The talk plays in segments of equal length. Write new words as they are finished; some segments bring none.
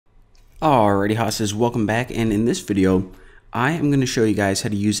Alrighty hosses, welcome back, and in this video I am going to show you guys how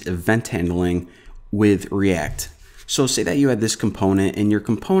to use event handling with React. So say that you had this component and your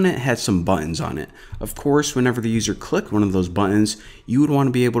component had some buttons on it. Of course, whenever the user clicked one of those buttons, you would want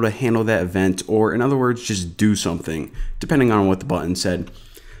to be able to handle that event, or in other words, just do something, depending on what the button said.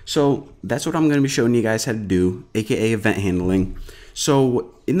 So that's what I'm going to be showing you guys how to do, aka event handling.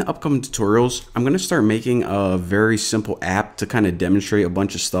 So in the upcoming tutorials, I'm going to start making a very simple app to kind of demonstrate a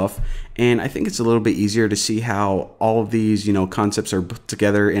bunch of stuff. And I think it's a little bit easier to see how all of these, concepts are put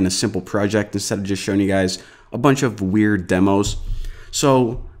together in a simple project instead of just showing you guys a bunch of weird demos.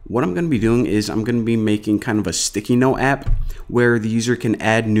 So what I'm going to be doing is I'm going to be making kind of a sticky note app where the user can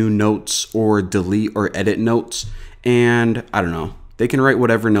add new notes or delete or edit notes. And I don't know, they can write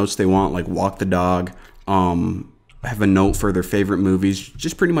whatever notes they want, like walk the dog, have a note for their favorite movies,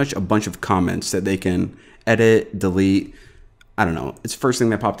 just pretty much a bunch of comments that they can edit, delete. I don't know. It's the first thing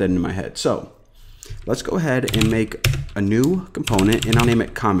that popped into my head. So let's go ahead and make a new component, and I'll name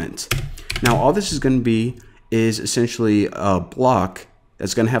it comment. Now all this is going to be is essentially a block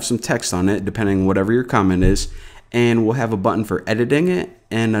that's going to have some text on it, depending on whatever your comment is, and we'll have a button for editing it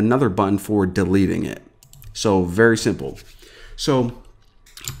and another button for deleting it. So very simple. So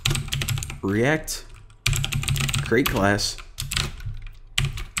React create class.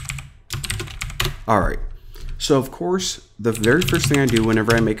 All right. So of course, the very first thing I do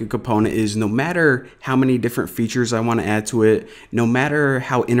whenever I make a component is, no matter how many different features I want to add to it, no matter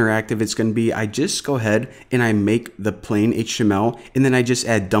how interactive it's going to be, I just go ahead and I make the plain HTML, and then I just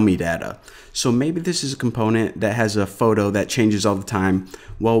add dummy data. So maybe this is a component that has a photo that changes all the time.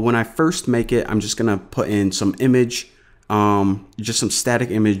 Well, when I first make it, I'm just going to put in some image, just some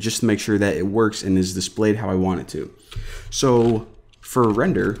static image, just to make sure that it works and is displayed how I want it to. So for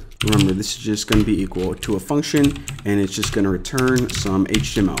render, remember, this is just going to be equal to a function, and it's just going to return some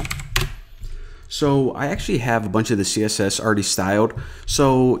HTML. So I actually have a bunch of the CSS already styled,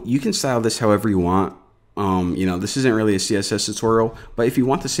 so you can style this however you want. This isn't really a CSS tutorial, but if you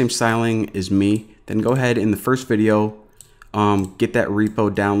want the same styling as me, then go ahead in the first video, get that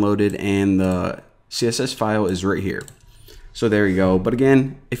repo downloaded, and the CSS file is right here. So there you go. But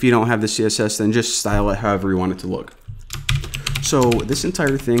again, if you don't have the CSS, then just style it however you want it to look. So this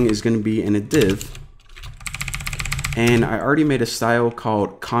entire thing is going to be in a div, and I already made a style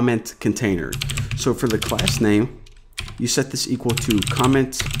called comment container. So for the class name, you set this equal to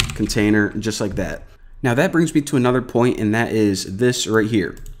comment container, just like that. Now that brings me to another point, and that is this right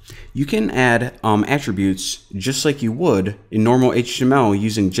here. You can add attributes just like you would in normal HTML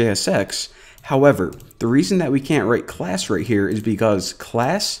using JSX. However, the reason that we can't write class right here is because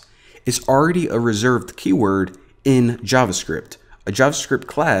class is already a reserved keyword in JavaScript. A JavaScript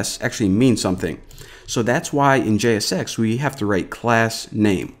class actually means something. So that's why in JSX we have to write class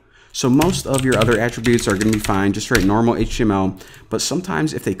name. So most of your other attributes are going to be fine, just write normal HTML, but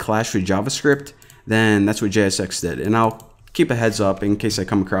sometimes if they clash with JavaScript, then that's what JSX did. And I'll keep a heads up in case I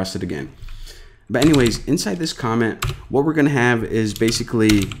come across it again. But anyways, inside this comment, what we're going to have is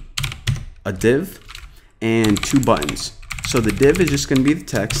basically a div and two buttons. So the div is just going to be the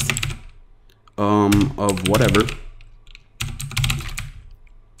text of whatever,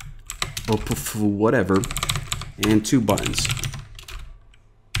 and two buttons.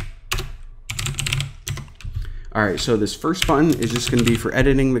 All right, so this first button is just going to be for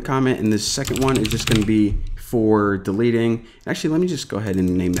editing the comment, and this second one is just going to be for deleting. Actually, let me just go ahead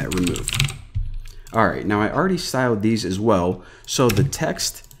and name that remove. All right, now I already styled these as well. So the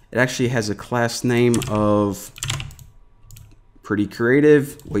text, it actually has a class name of, pretty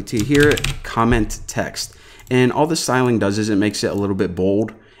creative, wait till you hear it, comment text. And all the styling does is it makes it a little bit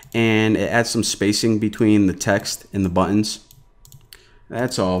bold, and it adds some spacing between the text and the buttons.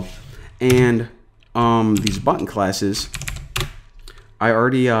 That's all. And these button classes, I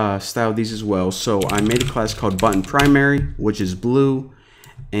already styled these as well. So I made a class called button primary, which is blue,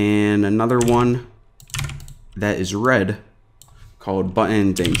 and another one that is red called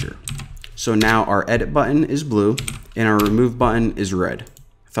button danger. So now our edit button is blue and our remove button is red.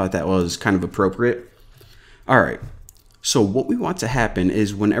 I thought that was kind of appropriate. All right. So what we want to happen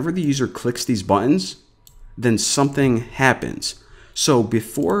is whenever the user clicks these buttons, then something happens. So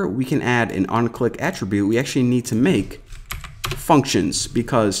before we can add an onClick attribute, we actually need to make functions,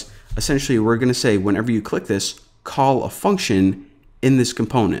 because essentially we're going to say whenever you click this, call a function in this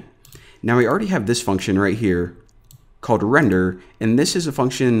component. Now we already have this function right here called render, and this is a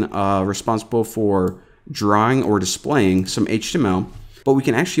function responsible for drawing or displaying some HTML, but we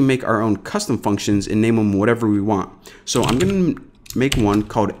can actually make our own custom functions and name them whatever we want. So I'm going to make one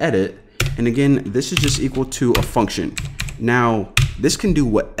called edit, and again, this is just equal to a function. Now this can do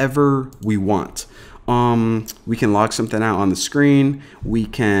whatever we want. We can log something out on the screen. We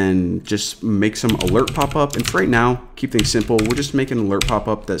can just make some alert pop up. And for right now, keep things simple. We'll just make an alert pop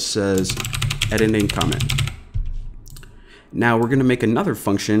up that says editing comment. Now we're going to make another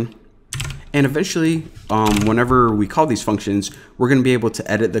function. And eventually, whenever we call these functions, we're going to be able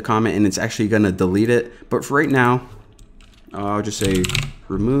to edit the comment and it's actually going to delete it. But for right now, I'll just say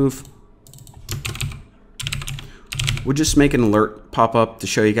remove. We'll just make an alert pop up to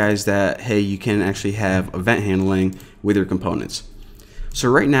show you guys that, hey, you can actually have event handling with your components. So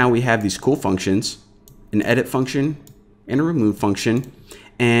right now we have these cool functions, an edit function and a remove function.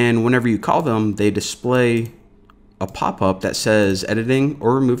 And whenever you call them, they display a pop-up that says editing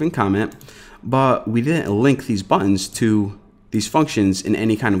or removing comment, but we didn't link these buttons to these functions in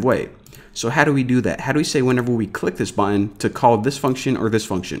any kind of way. So how do we do that? How do we say whenever we click this button to call this function or this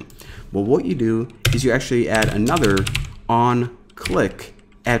function? Well, what you do is you actually add another onClick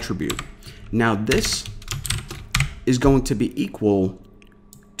attribute. Now this is going to be equal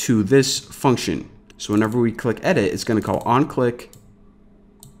to this function. So whenever we click edit, it's going to call onClick,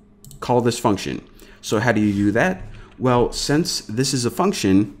 call this function. So how do you do that? Well, since this is a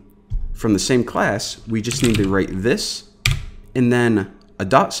function from the same class, we just need to write this and then a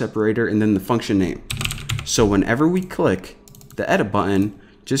dot separator and then the function name. So whenever we click the edit button,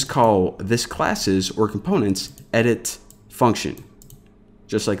 just call this class's or components edit function,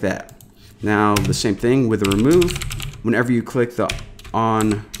 just like that. Now the same thing with the remove. Whenever you click the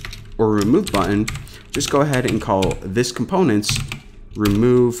on or remove button, just go ahead and call this component's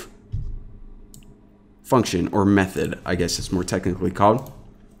remove function or method, I guess it's more technically called.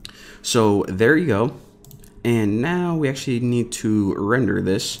 So there you go. And now we actually need to render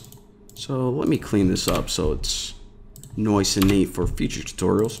this. So let me clean this up so it's nice and neat for future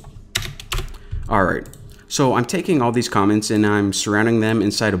tutorials. All right, so I'm taking all these comments and I'm surrounding them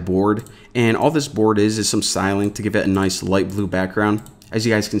inside a board. And all this board is some styling to give it a nice light blue background, as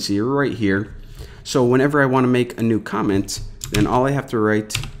you guys can see right here. So whenever I want to make a new comment, then all I have to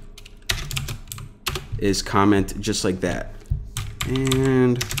write is comment just like that.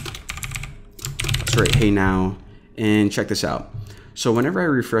 And let's write hey now and check this out. So whenever I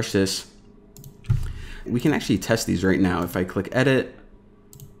refresh this, we can actually test these right now. If I click edit,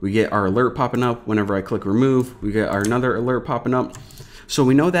 we get our alert popping up. Whenever I click remove, we get our another alert popping up. So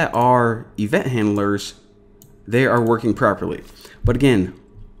we know that our event handlers, they are working properly. But again,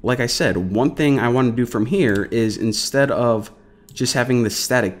 like I said, one thing I want to do from here is instead of just having the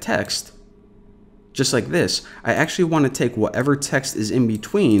static text, just like this, I actually want to take whatever text is in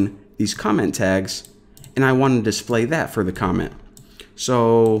between these comment tags and I want to display that for the comment.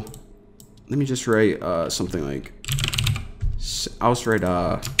 So let me just write something like, I'll just write,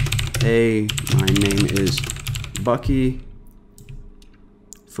 hey, my name is Bucky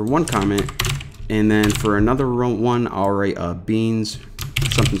for one comment. And then for another one, I'll write beans,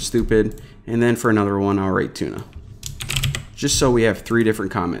 something stupid. And then for another one, I'll write tuna. Just so we have 3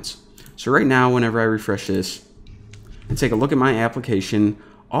 different comments. So right now, whenever I refresh this and take a look at my application,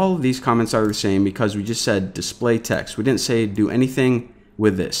 all of these comments are the same because we just said display text. We didn't say do anything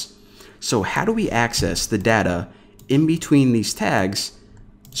with this. So how do we access the data in between these tags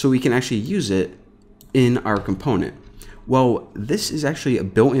so we can actually use it in our component? Well, this is actually a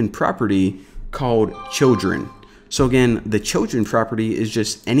built-in property called children. So again, the children property is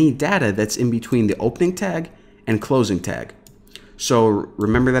just any data that's in between the opening tag and closing tag. So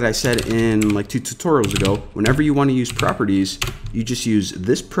remember that I said in like 2 tutorials ago, whenever you want to use properties, you just use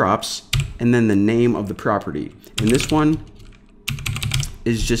this props and then the name of the property. And this one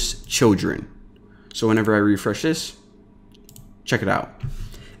is just children. So whenever I refresh this, check it out.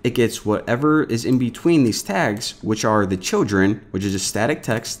 It gets whatever is in between these tags, which are the children, which is a static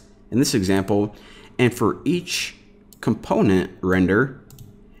text in this example. And for each component render,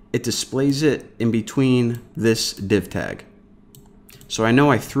 it displays it in between this div tag. So I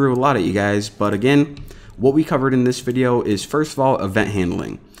know I threw a lot at you guys, but again, what we covered in this video is first of all, event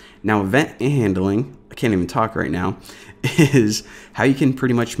handling. Now event handling, I can't even talk right now, is how you can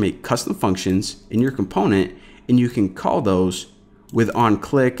pretty much make custom functions in your component and you can call those with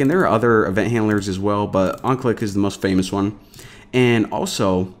onClick, and there are other event handlers as well, but onClick is the most famous one. And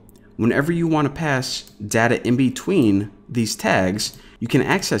also, whenever you want to pass data in between these tags, you can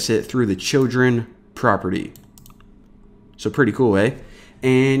access it through the children property. So pretty cool, eh?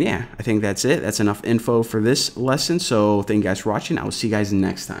 And yeah, I think that's it. That's enough info for this lesson. So thank you guys for watching. I will see you guys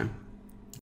next time.